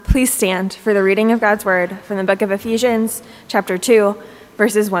Please stand for the reading of God's word from the book of Ephesians, chapter 2,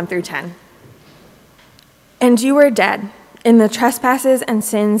 verses 1 through 10. And you were dead in the trespasses and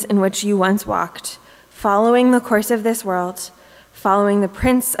sins in which you once walked, following the course of this world, following the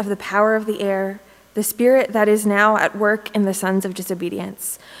prince of the power of the air, the spirit that is now at work in the sons of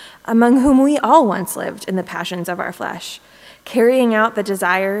disobedience, among whom we all once lived in the passions of our flesh, carrying out the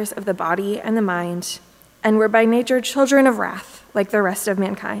desires of the body and the mind, and were by nature children of wrath, like the rest of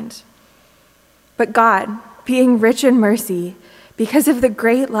mankind. But God, being rich in mercy, because of the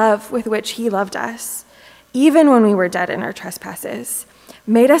great love with which he loved us, even when we were dead in our trespasses,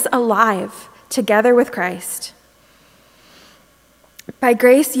 made us alive together with Christ. By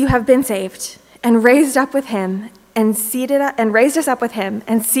grace you have been saved, and raised us up with him and seated us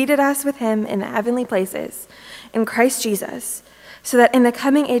with him in the heavenly places in Christ Jesus, so that in the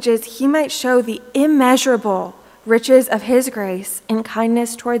coming ages he might show the immeasurable riches of his grace and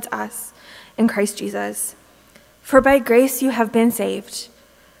kindness towards us in Christ Jesus. For by grace you have been saved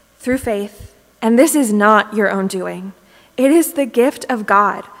through faith, and this is not your own doing. It is the gift of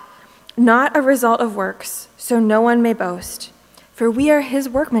God, not a result of works, so no one may boast. For we are his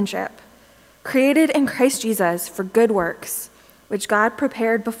workmanship, created in Christ Jesus for good works, which God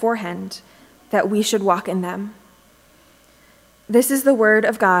prepared beforehand that we should walk in them. This is the word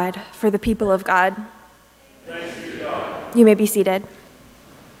of God for the people of God. Thanks be to God. You may be seated.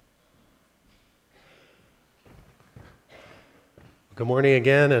 Good morning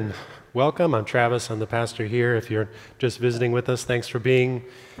again and welcome. I'm Travis. I'm the pastor here. If you're just visiting with us, thanks for being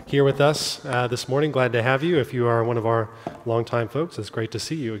here with us this morning. Glad to have you. If you are one of our longtime folks, it's great to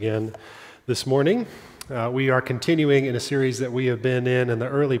see you again this morning. We are continuing in a series that we have been in the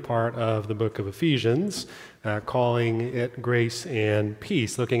early part of the book of Ephesians, calling it Grace and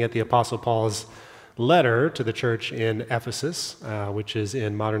Peace, looking at the Apostle Paul's letter to the church in Ephesus, which is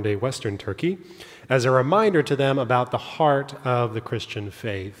in modern-day Western Turkey, as a reminder to them about the heart of the Christian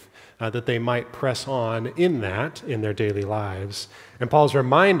faith, that they might press on in that in their daily lives. And Paul's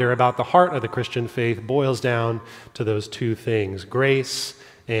reminder about the heart of the Christian faith boils down to those two things, grace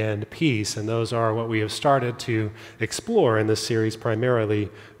and peace, and those are what we have started to explore in this series, primarily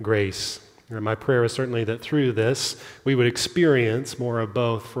grace. And my prayer is certainly that through this, we would experience more of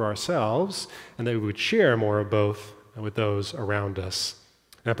both for ourselves, and that we would share more of both with those around us.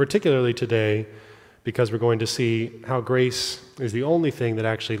 Now, particularly today, because we're going to see how grace is the only thing that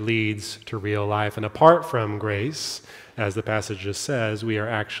actually leads to real life. And apart from grace, as the passage just says, we are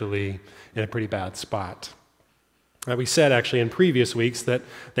actually in a pretty bad spot. We said actually in previous weeks that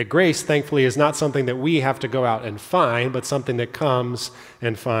grace, thankfully, is not something that we have to go out and find, but something that comes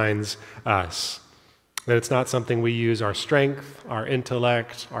and finds us. That it's not something we use our strength, our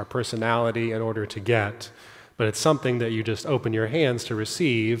intellect, our personality in order to get, but it's something that you just open your hands to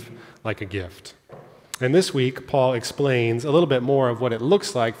receive like a gift. And this week, Paul explains a little bit more of what it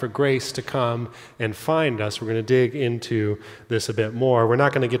looks like for grace to come and find us. We're going to dig into this a bit more. We're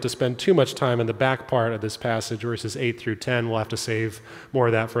not going to get to spend too much time in the back part of this passage, verses 8 through 10. We'll have to save more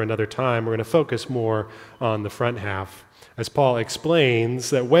of that for another time. We're going to focus more on the front half, as Paul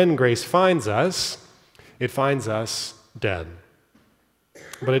explains that when grace finds us, it finds us dead.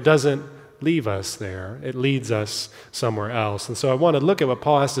 But it doesn't leave us there. It leads us somewhere else. And so I want to look at what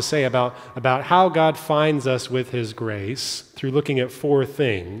Paul has to say about how God finds us with his grace through looking at four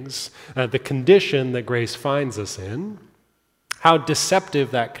things. The condition that grace finds us in, how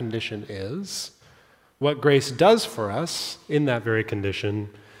deceptive that condition is, what grace does for us in that very condition,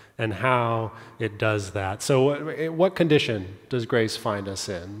 and how it does that. So what condition does grace find us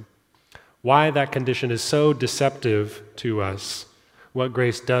in? Why that condition is so deceptive to us, what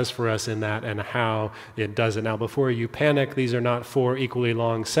grace does for us in that, and how it does it. Now, before you panic, these are not four equally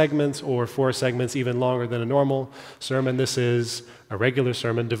long segments or four segments even longer than a normal sermon. This is a regular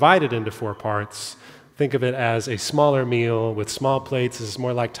sermon divided into four parts. Think of it as a smaller meal with small plates. This is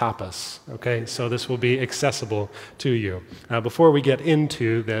more like tapas, okay? So this will be accessible to you. Before we get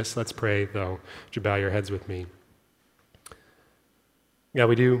into this, let's pray, though. Would you bow your heads with me? God,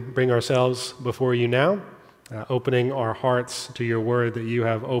 we do bring ourselves before you now, opening our hearts to your word that you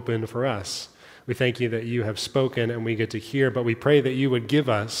have opened for us. We thank you that you have spoken and we get to hear, but we pray that you would give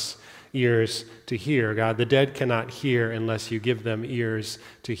us ears to hear. God, the dead cannot hear unless you give them ears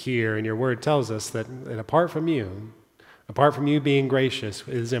to hear. And your word tells us that apart from you being gracious,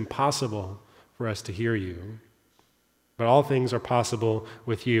 it is impossible for us to hear you. But all things are possible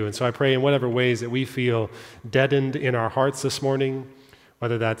with you. And so I pray in whatever ways that we feel deadened in our hearts this morning,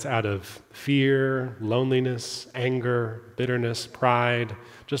 whether that's out of fear, loneliness, anger, bitterness, pride,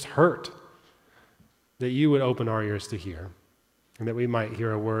 just hurt, that you would open our ears to hear. and that we might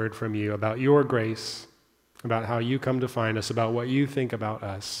hear a word from you about your grace, about how you come to find us, about what you think about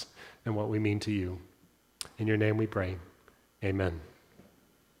us, and what we mean to you. In your name we pray. Amen.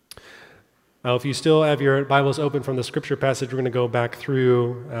 Now, if you still have your Bibles open from the scripture passage, we're going to go back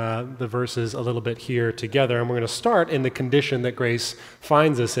through the verses a little bit here together, and we're going to start in the condition that grace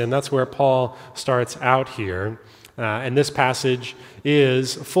finds us in. That's where Paul starts out here. And this passage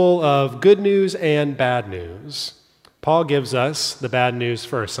is full of good news and bad news. Paul gives us the bad news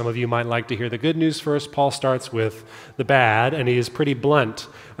first. Some of you might like to hear the good news first. Paul starts with the bad, and he is pretty blunt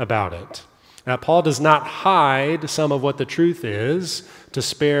about it. Paul does not hide some of what the truth is to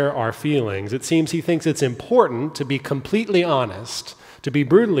spare our feelings. It seems he thinks it's important to be completely honest, to be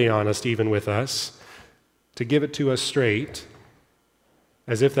brutally honest even with us, to give it to us straight,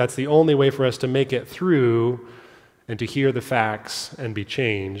 as if that's the only way for us to make it through and to hear the facts and be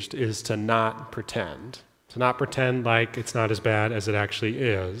changed, is to not pretend. To not pretend like it's not as bad as it actually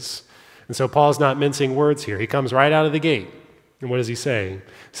is. And so Paul's not mincing words here. He comes right out of the gate. And what does he say?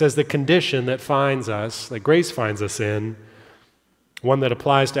 He says the condition that finds us, that grace finds us in, one that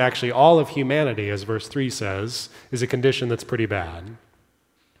applies to actually all of humanity, as verse 3 says, is a condition that's pretty bad.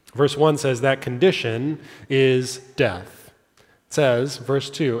 Verse 1 says that condition is death. It says, verse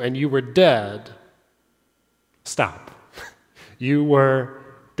 2, and you were dead. Stop. You were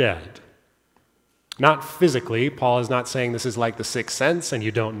dead. Not physically. Paul is not saying this is like the sixth sense and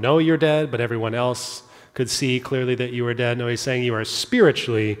you don't know you're dead, but everyone else could see clearly that you were dead. No, he's saying you are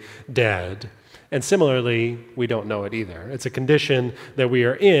spiritually dead. And similarly, we don't know it either. It's a condition that we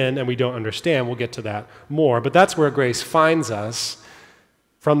are in and we don't understand. We'll get to that more. But that's where grace finds us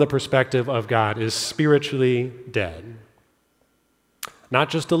from the perspective of God, is spiritually dead. Not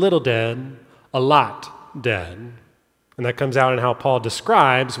just a little dead, a lot dead. And that comes out in how Paul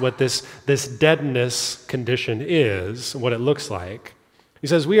describes what this deadness condition is, what it looks like. He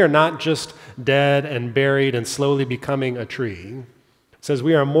says we are not just dead and buried and slowly becoming a tree. He says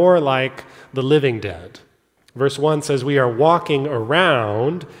we are more like the living dead. Verse 1 says we are walking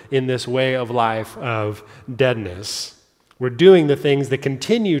around in this way of life of deadness. We're doing the things that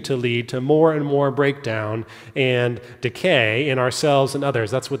continue to lead to more and more breakdown and decay in ourselves and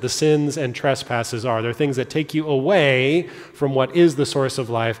others. That's what the sins and trespasses are. They're things that take you away from what is the source of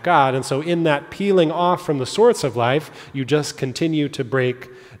life, God. And so in that peeling off from the source of life, you just continue to break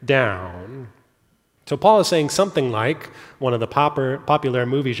down. So Paul is saying something like, one of the popular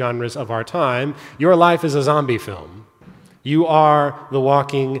movie genres of our time, your life is a zombie film. You are the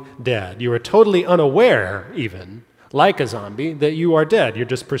walking dead. You are totally unaware, even, like a zombie, that you are dead. You're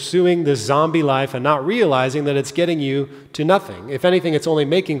just pursuing this zombie life and not realizing that it's getting you to nothing. If anything, it's only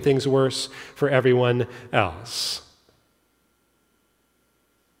making things worse for everyone else.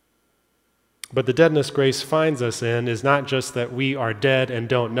 But the deadness grace finds us in is not just that we are dead and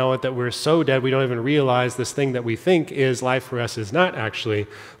don't know it, that we're so dead we don't even realize this thing that we think is life for us is not actually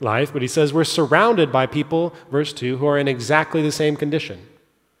life. But he says we're surrounded by people, verse 2, who are in exactly the same condition.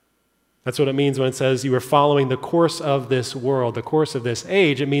 That's what it means when it says you are following the course of this world, the course of this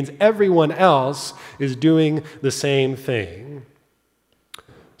age. It means everyone else is doing the same thing.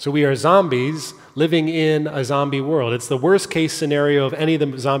 So we are zombies living in a zombie world. It's the worst case scenario of any of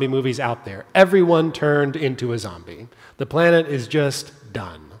the zombie movies out there. Everyone turned into a zombie. The planet is just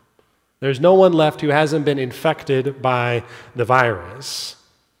done. There's no one left who hasn't been infected by the virus.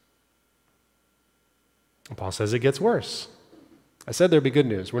 And Paul says it gets worse. I said there'd be good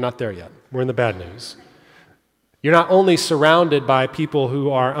news. We're not there yet. We're in the bad news. You're not only surrounded by people who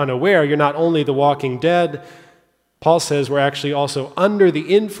are unaware, you're not only the walking dead. Paul says we're actually also under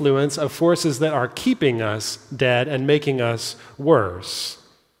the influence of forces that are keeping us dead and making us worse.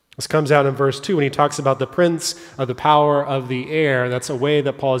 This comes out in verse 2 when he talks about the prince of the power of the air. That's a way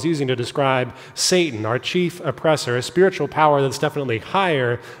that Paul is using to describe Satan, our chief oppressor, a spiritual power that's definitely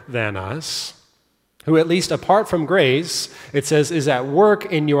higher than us, who, at least apart from grace, it says, is at work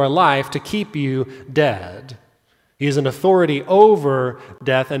in your life to keep you dead. He is an authority over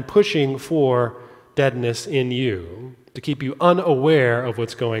death and pushing for deadness in you, to keep you unaware of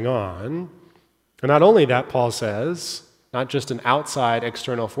what's going on. And not only that, Paul says, not just an outside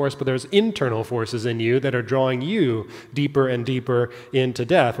external force, but there's internal forces in you that are drawing you deeper and deeper into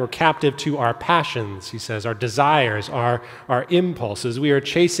death. We're captive to our passions, he says, our desires, our impulses. We are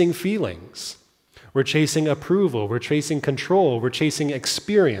chasing feelings. We're chasing approval. We're chasing control. We're chasing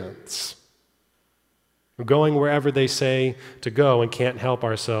experience. We're going wherever they say to go and can't help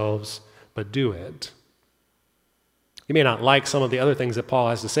ourselves but do it. You may not like some of the other things that Paul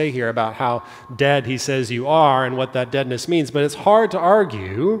has to say here about how dead he says you are and what that deadness means, but it's hard to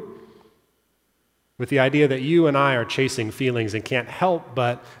argue with the idea that you and I are chasing feelings and can't help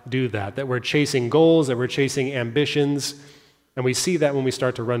but do that we're chasing goals, that we're chasing ambitions, and we see that when we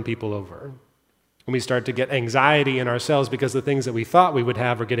start to run people over. When we start to get anxiety in ourselves because the things that we thought we would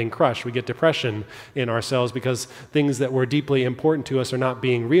have are getting crushed. We get depression in ourselves because things that were deeply important to us are not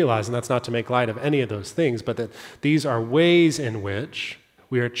being realized. And that's not to make light of any of those things, but that these are ways in which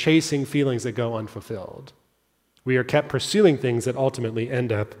we are chasing feelings that go unfulfilled. We are kept pursuing things that ultimately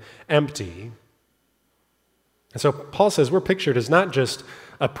end up empty. And so Paul says we're pictured as not just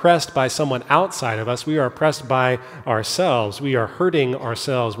oppressed by someone outside of us, we are oppressed by ourselves. We are hurting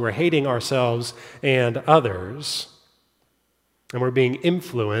ourselves. We're hating ourselves and others. And we're being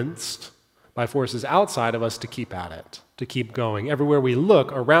influenced by forces outside of us to keep at it, to keep going. Everywhere we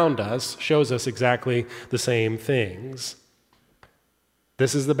look around us shows us exactly the same things.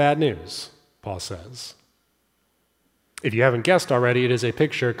 This is the bad news, Paul says. If you haven't guessed already, it is a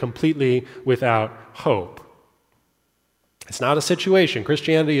picture completely without hope. It's not a situation.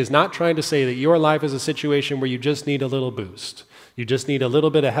 Christianity is not trying to say that your life is a situation where you just need a little boost. You just need a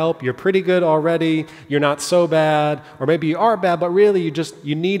little bit of help. You're pretty good already. You're not so bad. Or maybe you are bad, but really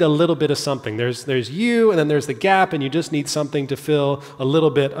you need a little bit of something. There's you, and then there's the gap, and you just need something to fill a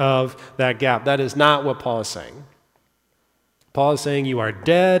little bit of that gap. That is not what Paul is saying. Paul is saying you are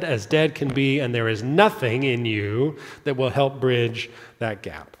dead as dead can be, and there is nothing in you that will help bridge that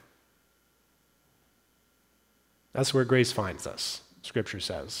gap. That's where grace finds us, Scripture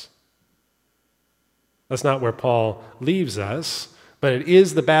says. That's not where Paul leaves us, but it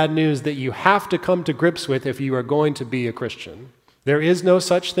is the bad news that you have to come to grips with if you are going to be a Christian. There is no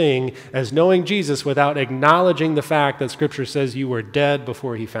such thing as knowing Jesus without acknowledging the fact that Scripture says you were dead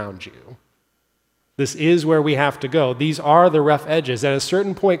before he found you. This is where we have to go. These are the rough edges. At a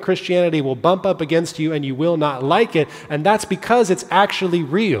certain point, Christianity will bump up against you and you will not like it, and that's because it's actually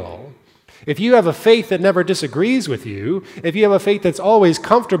real. If you have a faith that never disagrees with you, if you have a faith that's always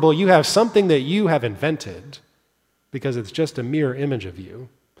comfortable, you have something that you have invented because it's just a mirror image of you.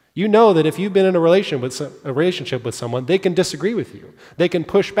 You know that if you've been in a relationship with someone, they can disagree with you. They can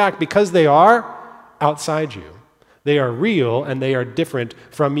push back because they are outside you. They are real and they are different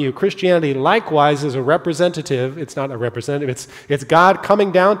from you. Christianity likewise is a representative. It's not a representative. It's God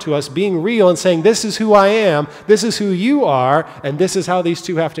coming down to us, being real and saying, this is who I am, this is who you are, and this is how these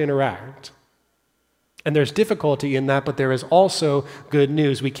two have to interact. And there's difficulty in that, but there is also good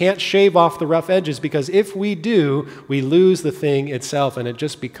news. We can't shave off the rough edges because if we do, we lose the thing itself and it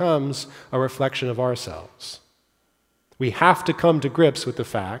just becomes a reflection of ourselves. We have to come to grips with the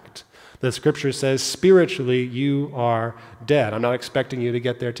fact that Scripture says spiritually you are dead. I'm not expecting you to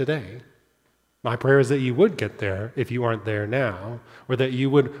get there today. My prayer is that you would get there if you aren't there now, or that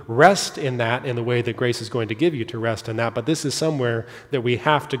you would rest in that in the way that grace is going to give you to rest in that. But this is somewhere that we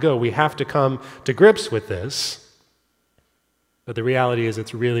have to go. We have to come to grips with this. But the reality is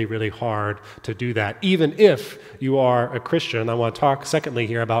it's really, really hard to do that, even if you are a Christian. I want to talk, secondly,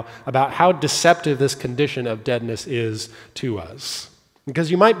 here about how deceptive this condition of deadness is to us.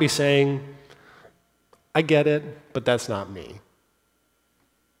 Because you might be saying, I get it, but that's not me.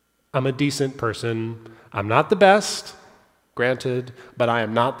 I'm a decent person. I'm not the best, granted, but I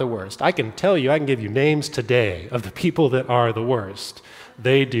am not the worst. I can give you names today of the people that are the worst.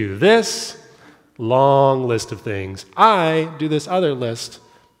 They do this, long list of things. I do this other list,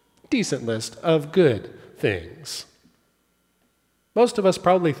 decent list of good things. Most of us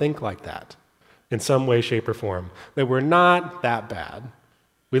probably think like that in some way, shape, or form, that we're not that bad.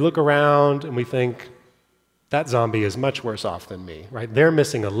 We look around and we think, that zombie is much worse off than me, right? They're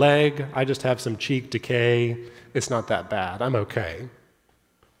missing a leg. I just have some cheek decay. It's not that bad. I'm okay.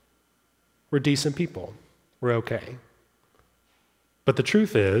 We're decent people. We're okay. But the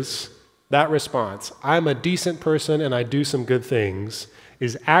truth is, that response, I'm a decent person and I do some good things,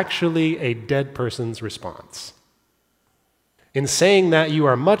 is actually a dead person's response. In saying that, you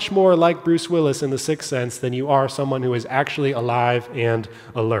are much more like Bruce Willis in The Sixth Sense than you are someone who is actually alive and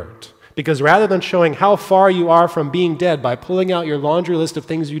alert. Because rather than showing how far you are from being dead by pulling out your laundry list of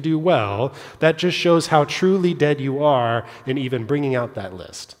things you do well, that just shows how truly dead you are in even bringing out that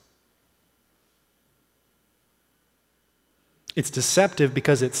list. It's deceptive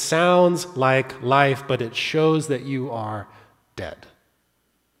because it sounds like life, but it shows that you are dead.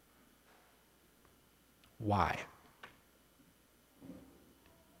 Why?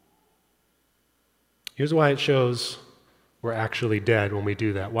 Here's why it shows we're actually dead when we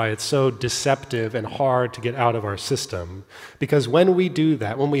do that, why it's so deceptive and hard to get out of our system. Because when we do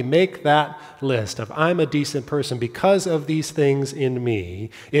that, when we make that list of I'm a decent person because of these things in me,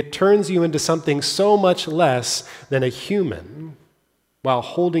 it turns you into something so much less than a human while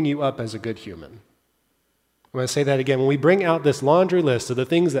holding you up as a good human. I'm going to say that again. When we bring out this laundry list of the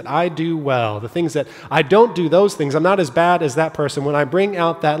things that I do well, the things that I don't do those things, I'm not as bad as that person. When I bring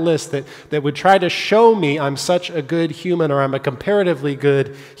out that list that would try to show me I'm such a good human or I'm a comparatively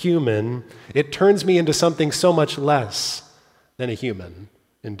good human, it turns me into something so much less than a human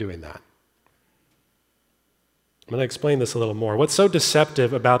in doing that. I'm going to explain this a little more. What's so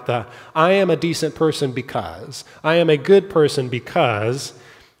deceptive about the I am a decent person because, I am a good person because,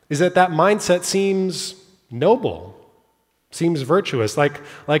 is that mindset seems noble, seems virtuous, like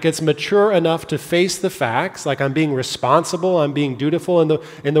it's mature enough to face the facts, like I'm being responsible, I'm being dutiful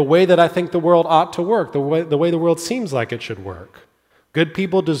in the way that I think the world ought to work, the way the world seems like it should work. Good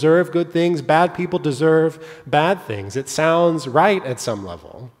people deserve good things, bad people deserve bad things. It sounds right at some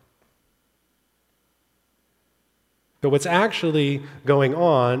level. But what's actually going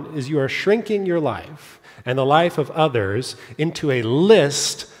on is you are shrinking your life and the life of others into a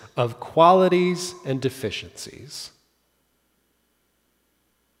list of qualities and deficiencies.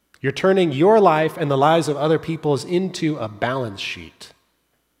 You're turning your life and the lives of other people's into a balance sheet,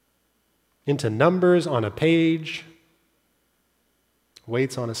 into numbers on a page,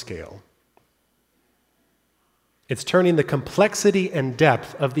 weights on a scale. It's turning the complexity and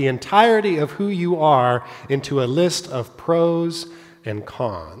depth of the entirety of who you are into a list of pros and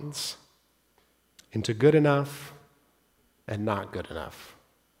cons, into good enough and not good enough,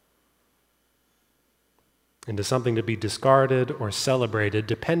 into something to be discarded or celebrated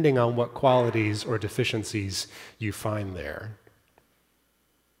depending on what qualities or deficiencies you find there.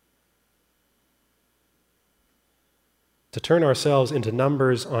 To turn ourselves into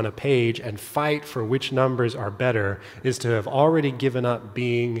numbers on a page and fight for which numbers are better is to have already given up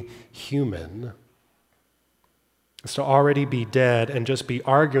being human. It's to already be dead and just be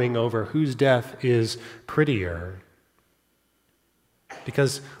arguing over whose death is prettier.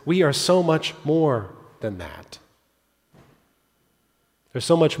 Because we are so much more than that. There's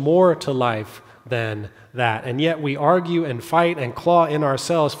so much more to life than that. And yet we argue and fight and claw in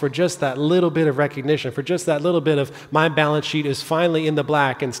ourselves for just that little bit of recognition, for just that little bit of my balance sheet is finally in the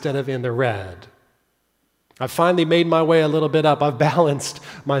black instead of in the red. I've finally made my way a little bit up. I've balanced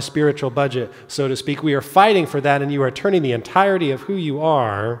my spiritual budget, so to speak. We are fighting for that, and you are turning the entirety of who you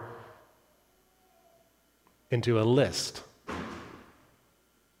are into a list.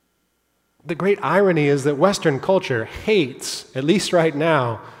 The great irony is that Western culture hates, at least right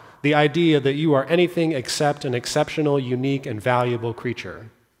now, the idea that you are anything except an exceptional, unique, and valuable creature.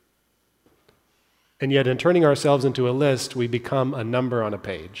 And yet, in turning ourselves into a list, we become a number on a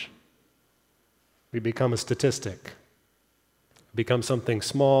page. We become a statistic. We become something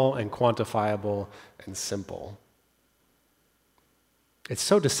small and quantifiable and simple. It's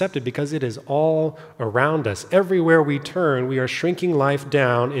so deceptive because it is all around us. Everywhere we turn, we are shrinking life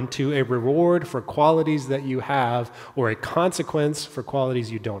down into a reward for qualities that you have or a consequence for qualities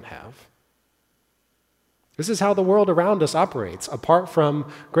you don't have. This is how the world around us operates, apart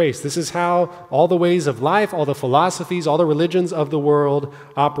from grace. This is how all the ways of life, all the philosophies, all the religions of the world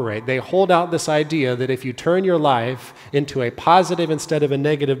operate. They hold out this idea that if you turn your life into a positive instead of a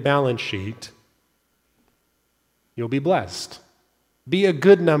negative balance sheet, you'll be blessed. Be a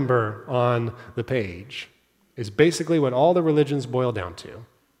good number on the page is basically what all the religions boil down to.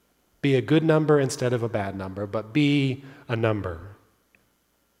 Be a good number instead of a bad number, but be a number.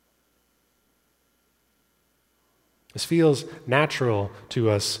 This feels natural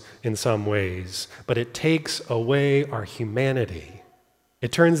to us in some ways, but it takes away our humanity.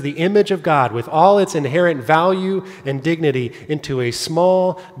 It turns the image of God with all its inherent value and dignity into a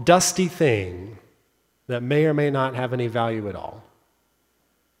small, dusty thing that may or may not have any value at all.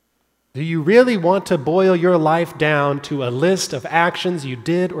 Do you really want to boil your life down to a list of actions you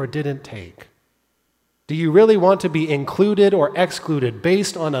did or didn't take? Do you really want to be included or excluded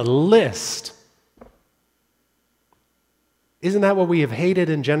based on a list? Isn't that what we have hated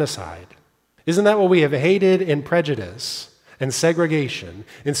in genocide? Isn't that what we have hated in prejudice and segregation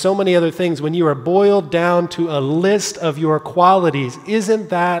and so many other things? When you are boiled down to a list of your qualities, isn't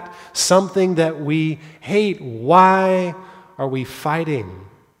that something that we hate? Why are we fighting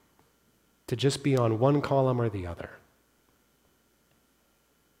to just be on one column or the other?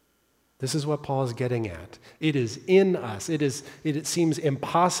 This is what Paul is getting at. It is in us. It seems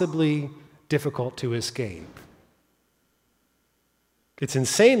impossibly difficult to escape. It's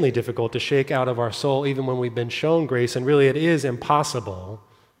insanely difficult to shake out of our soul even when we've been shown grace, and really it is impossible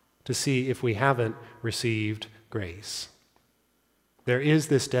to see if we haven't received grace. There is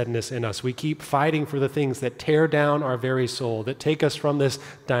this deadness in us. We keep fighting for the things that tear down our very soul, that take us from this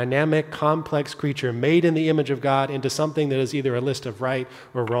dynamic, complex creature made in the image of God into something that is either a list of right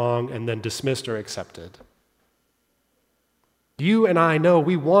or wrong and then dismissed or accepted. You and I know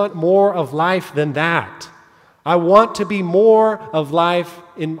we want more of life than that. I want to be more of life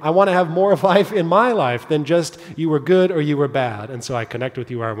I want to have more of life in my life than just you were good or you were bad, and so I connect with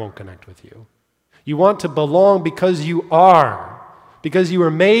you or I won't connect with you. You want to belong because you are, because you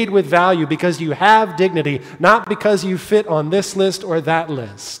were made with value, because you have dignity, not because you fit on this list or that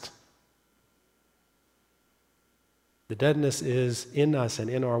list. The deadness is in us and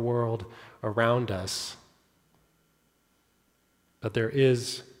in our world around us. But there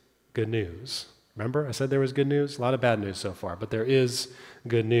is good news. Remember, I said there was good news? A lot of bad news so far, but there is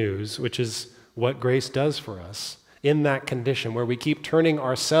good news, which is what grace does for us in that condition where we keep turning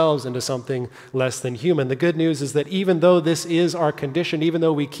ourselves into something less than human. The good news is that even though this is our condition, even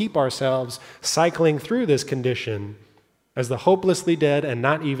though we keep ourselves cycling through this condition as the hopelessly dead and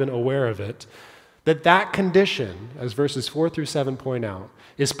not even aware of it, that condition, as verses 4 through 7 point out,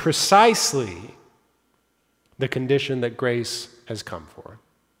 is precisely the condition that grace has come for.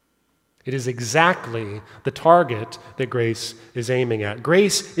 It is exactly the target that grace is aiming at.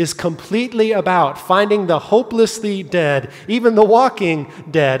 Grace is completely about finding the hopelessly dead, even the walking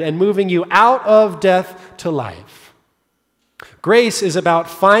dead, and moving you out of death to life. Grace is about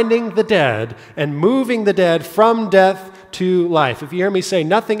finding the dead and moving the dead from death to life. If you hear me say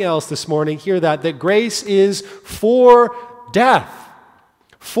nothing else this morning, hear that grace is for death,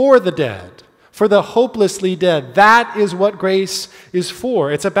 for the dead, for the hopelessly dead. That is what grace is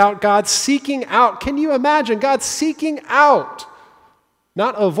for. It's about God seeking out. Can you imagine God seeking out?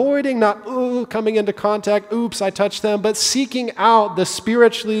 Not avoiding, not coming into contact, oops, I touched them, but seeking out the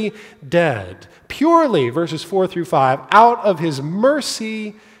spiritually dead. Purely, verses 4 through 5, out of his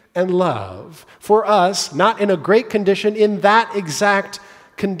mercy and love for us, not in a great condition, in that exact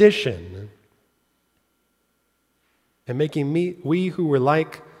condition. And making we who were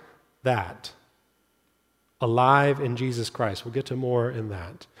like that alive in Jesus Christ. We'll get to more in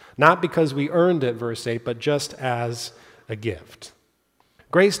that. Not because we earned it, verse 8, but just as a gift.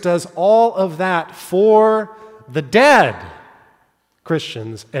 Grace does all of that for the dead,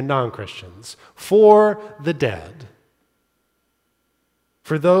 Christians and non-Christians, for the dead.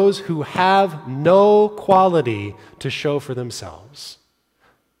 For those who have no quality to show for themselves.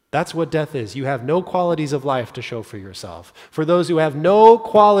 That's what death is. You have no qualities of life to show for yourself. For those who have no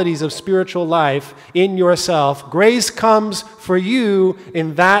qualities of spiritual life in yourself, grace comes for you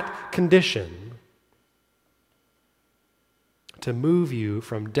in that condition to move you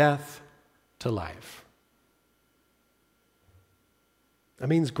from death to life. That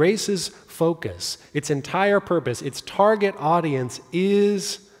means grace's focus, its entire purpose, its target audience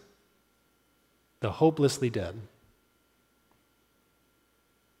is the hopelessly dead.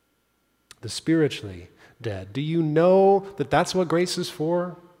 The spiritually dead. Do you know that that's what grace is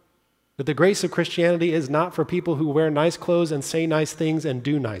for? That the grace of Christianity is not for people who wear nice clothes and say nice things and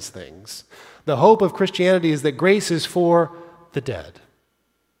do nice things. The hope of Christianity is that grace is for the dead.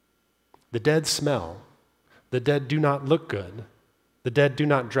 The dead smell. The dead do not look good. The dead do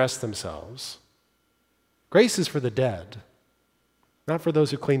not dress themselves. Grace is for the dead, not for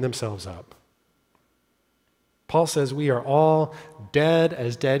those who clean themselves up. Paul says we are all dead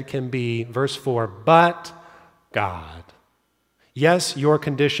as dead can be. Verse 4, but God. Yes, your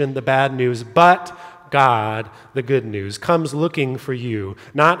condition, the bad news, but God, the good news, comes looking for you,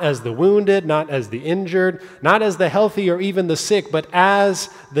 not as the wounded, not as the injured, not as the healthy or even the sick, but as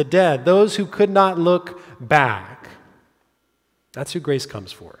the dead, those who could not look back. That's who grace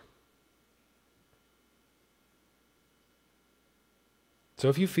comes for. So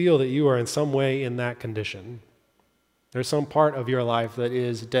if you feel that you are in some way in that condition, there's some part of your life that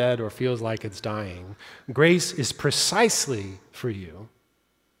is dead or feels like it's dying, grace is precisely for you.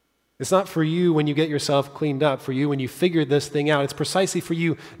 It's not for you when you get yourself cleaned up, for you when you figure this thing out. It's precisely for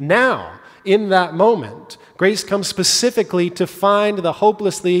you now, in that moment. Grace comes specifically to find the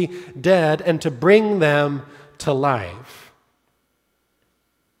hopelessly dead and to bring them to life.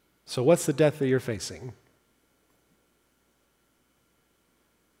 So what's the death that you're facing?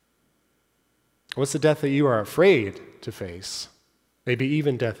 What's the death that you are afraid to face? Maybe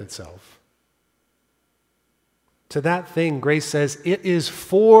even death itself. To that thing, grace says, it is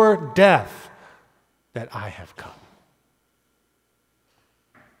for death that I have come.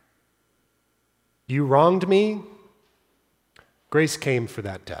 You wronged me, grace came for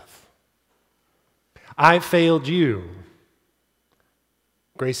that death. I failed you,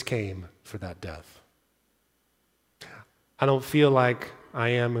 grace came for that death. I don't feel like I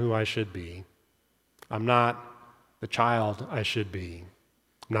am who I should be. I'm not the child I should be.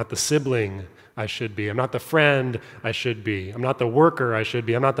 I'm not the sibling I should be. I'm not the friend I should be. I'm not the worker I should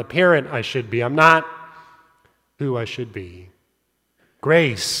be. I'm not the parent I should be. I'm not who I should be.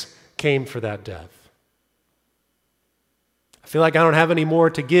 Grace came for that death. I feel like I don't have any more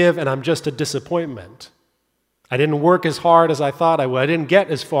to give, and I'm just a disappointment. I didn't work as hard as I thought I would. I didn't get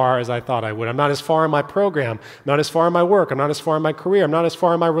as far as I thought I would. I'm not as far in my program. I'm not as far in my work. I'm not as far in my career. I'm not as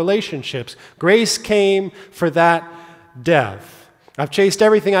far in my relationships. Grace came for that death. I've chased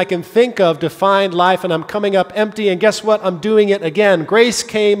everything I can think of to find life, and I'm coming up empty, and guess what? I'm doing it again. Grace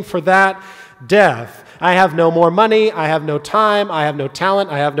came for that death. I have no more money. I have no time. I have no talent.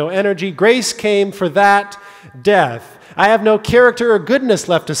 I have no energy. Grace came for that death. I have no character or goodness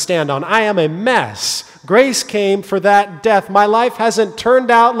left to stand on. I am a mess. Grace came for that death. My life hasn't turned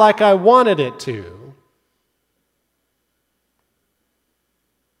out like I wanted it to.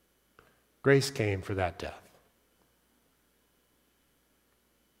 Grace came for that death.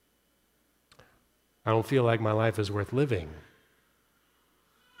 I don't feel like my life is worth living.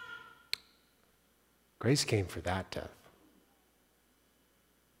 Grace came for that death.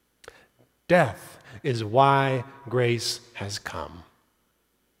 Death is why grace has come.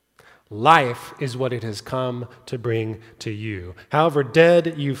 Life is what it has come to bring to you. However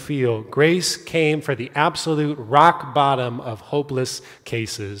dead you feel, grace came for the absolute rock bottom of hopeless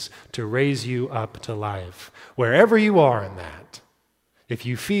cases to raise you up to life. Wherever you are in that, if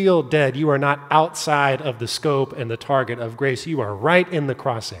you feel dead, you are not outside of the scope and the target of grace. You are right in the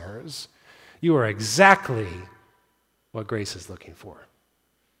crosshairs. You are exactly what grace is looking for.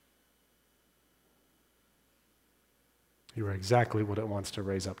 You are exactly what it wants to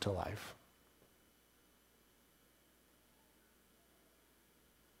raise up to life.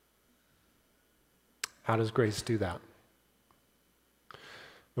 How does grace do that?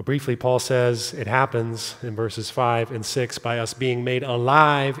 Well, briefly, Paul says it happens in verses 5 and 6 by us being made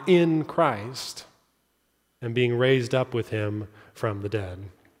alive in Christ and being raised up with him from the dead.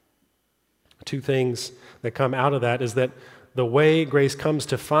 Two things that come out of that is that the way grace comes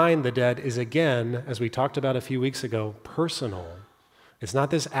to find the dead is, again, as we talked about a few weeks ago, personal. It's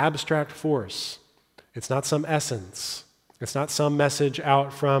not this abstract force. It's not some essence. It's not some message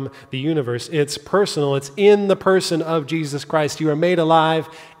out from the universe. It's personal. It's in the person of Jesus Christ. You are made alive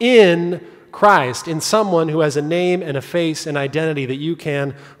in Christ, in someone who has a name and a face and identity that you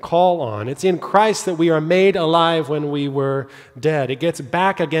can call on. It's in Christ that we are made alive when we were dead. It gets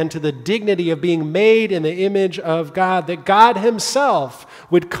back again to the dignity of being made in the image of God, that God himself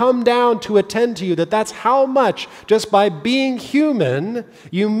would come down to attend to you, that's how much, just by being human,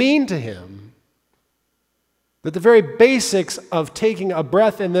 you mean to him. That the very basics of taking a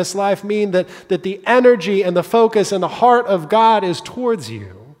breath in this life mean that the energy and the focus and the heart of God is towards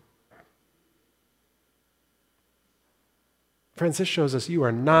you. Friends, this shows us you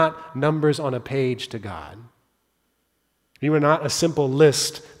are not numbers on a page to God. You are not a simple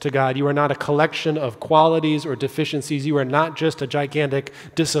list to God. You are not a collection of qualities or deficiencies. You are not just a gigantic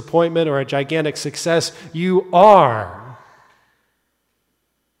disappointment or a gigantic success. You are.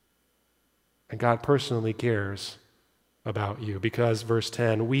 And God personally cares about you because, verse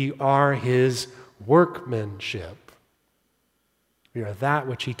 10, we are his workmanship. We are that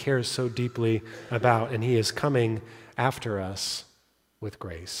which he cares so deeply about, and he is coming after us with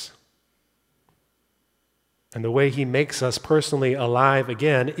grace. And the way he makes us personally alive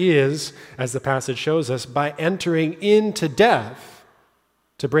again is, as the passage shows us, by entering into death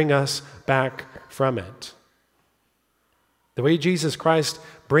to bring us back from it. The way Jesus Christ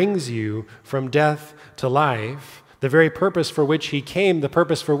brings you from death to life, the very purpose for which he came, the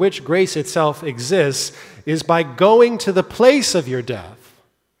purpose for which grace itself exists, is by going to the place of your death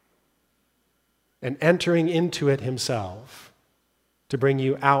and entering into it himself to bring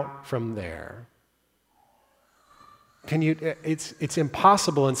you out from there. It's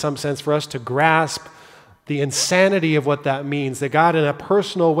impossible in some sense for us to grasp the insanity of what that means, that God in a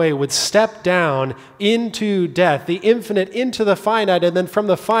personal way would step down into death, the infinite into the finite, and then from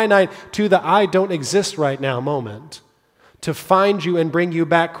the finite to the I don't exist right now moment, to find you and bring you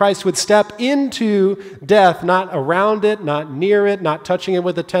back. Christ would step into death, not around it, not near it, not touching it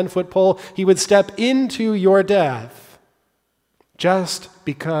with a 10-foot pole. He would step into your death just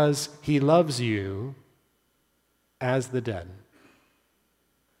because he loves you as the dead.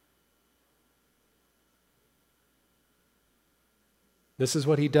 This is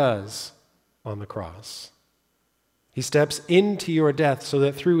what he does on the cross. He steps into your death so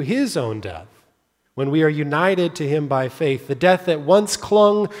that through his own death, when we are united to him by faith, the death that once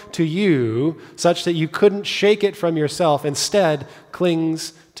clung to you such that you couldn't shake it from yourself instead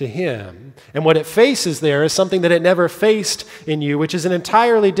clings to him. And what it faces there is something that it never faced in you, which is an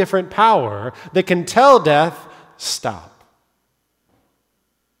entirely different power that can tell death, stop.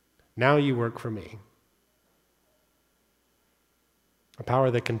 Now you work for me. a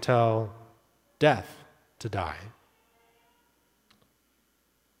power that can tell death to die,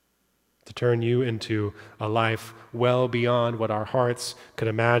 to turn you into a life well beyond what our hearts could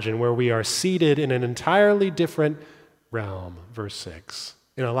imagine, where we are seated in an entirely different realm, verse 6.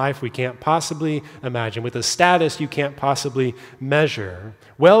 In a life we can't possibly imagine, with a status you can't possibly measure,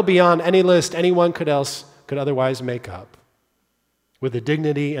 well beyond any list anyone could otherwise make up, with a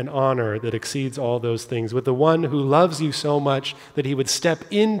dignity and honor that exceeds all those things, with the one who loves you so much that he would step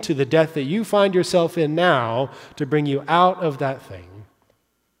into the death that you find yourself in now to bring you out of that thing.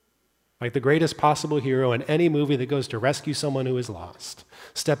 Like the greatest possible hero in any movie that goes to rescue someone who is lost,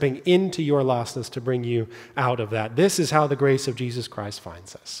 stepping into your lostness to bring you out of that. This is how the grace of Jesus Christ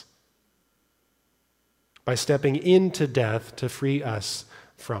finds us. By stepping into death to free us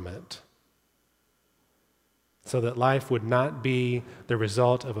from it. So that life would not be the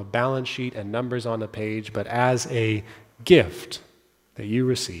result of a balance sheet and numbers on a page, but as a gift that you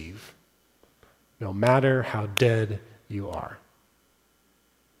receive, no matter how dead you are.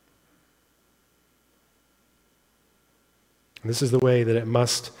 And this is the way that it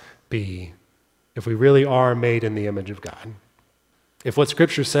must be if we really are made in the image of God. If what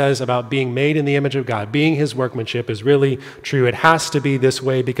Scripture says about being made in the image of God, being His workmanship, is really true, it has to be this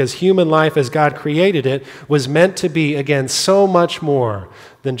way, because human life as God created it was meant to be, again, so much more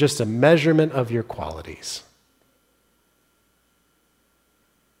than just a measurement of your qualities.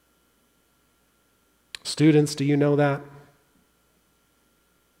 Students, do you know that?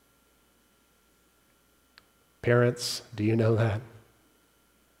 Parents, do you know that?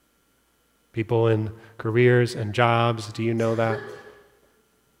 People in careers and jobs, do you know that?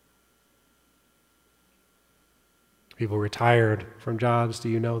 People retired from jobs, do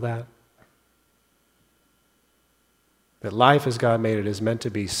you know that? That life as God made it is meant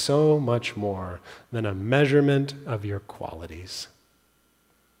to be so much more than a measurement of your qualities.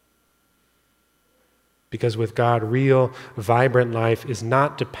 Because with God, real, vibrant life is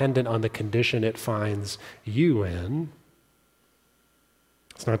not dependent on the condition it finds you in.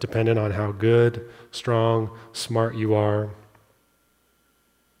 It's not dependent on how good, strong, smart you are.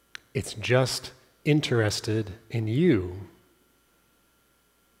 It's just interested in you,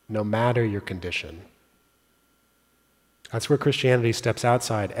 no matter your condition. That's where Christianity steps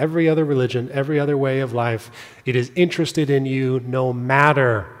outside every other religion, every other way of life. It is interested in you no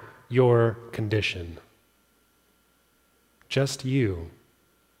matter your condition. Just you,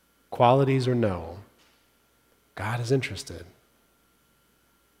 qualities or no, God is interested.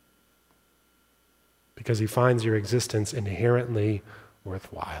 Because He finds your existence inherently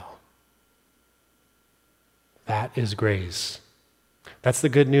worthwhile. That is grace. That's the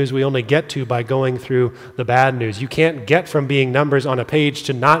good news we only get to by going through the bad news. You can't get from being numbers on a page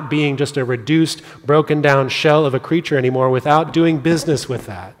to not being just a reduced, broken down shell of a creature anymore without doing business with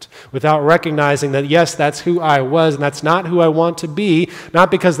that, without recognizing that, yes, that's who I was and that's not who I want to be, not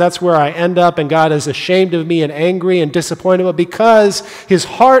because that's where I end up and God is ashamed of me and angry and disappointed, but because His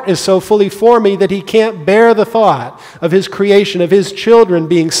heart is so fully for me that He can't bear the thought of His creation, of His children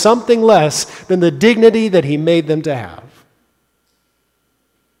being something less than the dignity that He made them to have.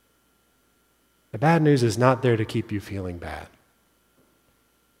 The bad news is not there to keep you feeling bad.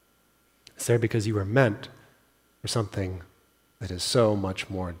 It's there because you were meant for something that is so much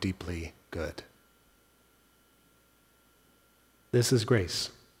more deeply good. This is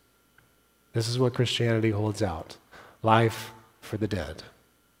grace. This is what Christianity holds out. Life for the dead.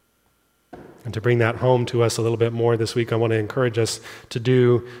 And to bring that home to us a little bit more this week, I want to encourage us to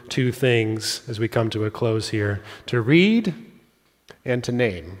do two things as we come to a close here. To read and to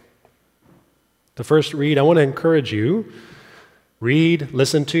name. The first read, I want to encourage you, read,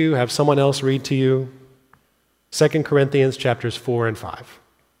 listen to, have someone else read to you, 2 Corinthians chapters 4 and 5.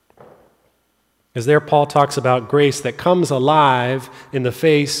 As there Paul talks about grace that comes alive in the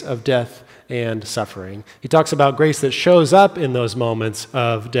face of death and suffering. He talks about grace that shows up in those moments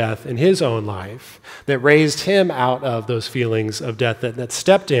of death in his own life, that raised him out of those feelings of death, that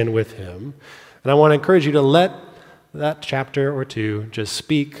stepped in with him. And I want to encourage you to let that chapter or two just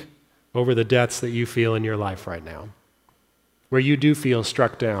speak over the debts that you feel in your life right now, where you do feel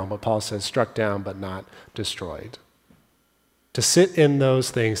struck down, but Paul says struck down but not destroyed. To sit in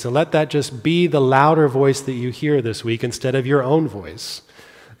those things, to let that just be the louder voice that you hear this week instead of your own voice,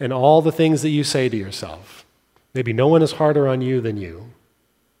 and all the things that you say to yourself. Maybe no one is harder on you than you.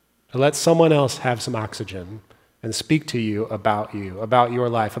 To let someone else have some oxygen and speak to you, about your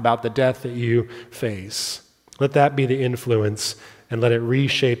life, about the death that you face. Let that be the influence, and let it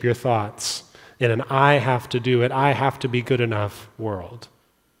reshape your thoughts in an I have to do it, I have to be good enough world.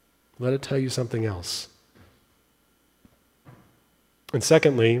 Let it tell you something else. And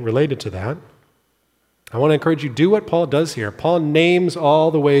secondly, related to that, I want to encourage you, do what Paul does here. Paul names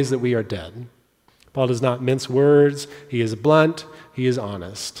all the ways that we are dead. Paul does not mince words. He is blunt. He is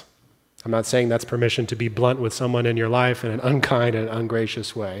honest. I'm not saying that's permission to be blunt with someone in your life in an unkind and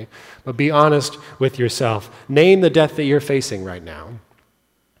ungracious way, but be honest with yourself. Name the death that you're facing right now.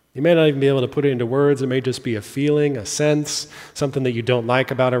 You may not even be able to put it into words. It may just be a feeling, a sense, something that you don't like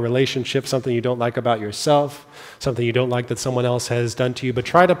about a relationship, something you don't like about yourself, something you don't like that someone else has done to you. But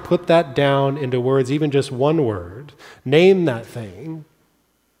try to put that down into words, even just one word. Name that thing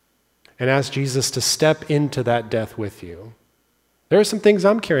and ask Jesus to step into that death with you. There are some things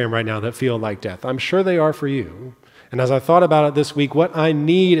I'm carrying right now that feel like death. I'm sure they are for you. And as I thought about it this week, what I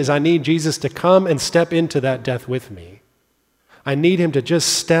need Jesus to come and step into that death with me. I need him to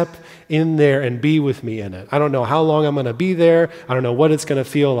just step in there and be with me in it. I don't know how long I'm going to be there. I don't know what it's going to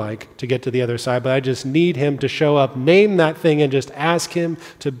feel like to get to the other side, but I just need him to show up, name that thing, and just ask him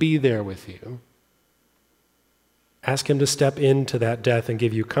to be there with you. Ask him to step into that death and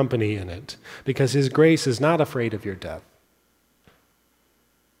give you company in it, because his grace is not afraid of your death.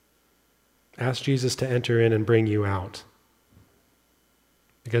 Ask Jesus to enter in and bring you out.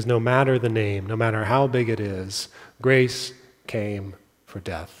 Because no matter the name, no matter how big it is, grace came for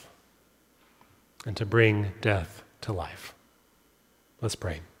death and to bring death to life. Let's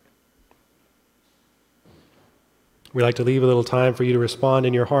pray. We like to leave a little time for you to respond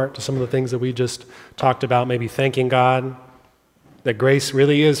in your heart to some of the things that we just talked about, maybe thanking God that grace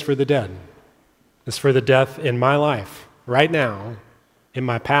really is for the dead. It's for the death in my life, right now, in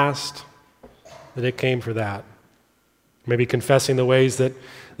my past, that it came for that. Maybe confessing the ways that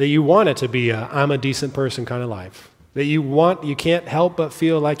you want it to be a I'm a decent person kind of life. That you can't help but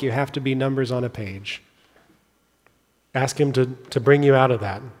feel like you have to be numbers on a page. Ask him to bring you out of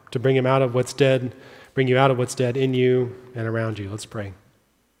that, to bring you out of what's dead in you and around you. Let's pray.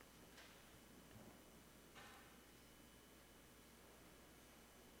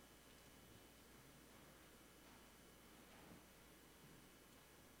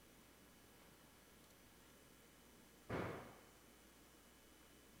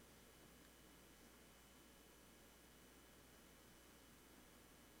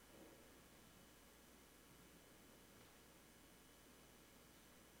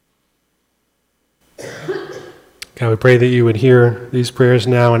 God, we pray that you would hear these prayers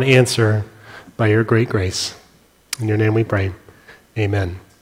now and answer by your great grace. In your name we pray. Amen.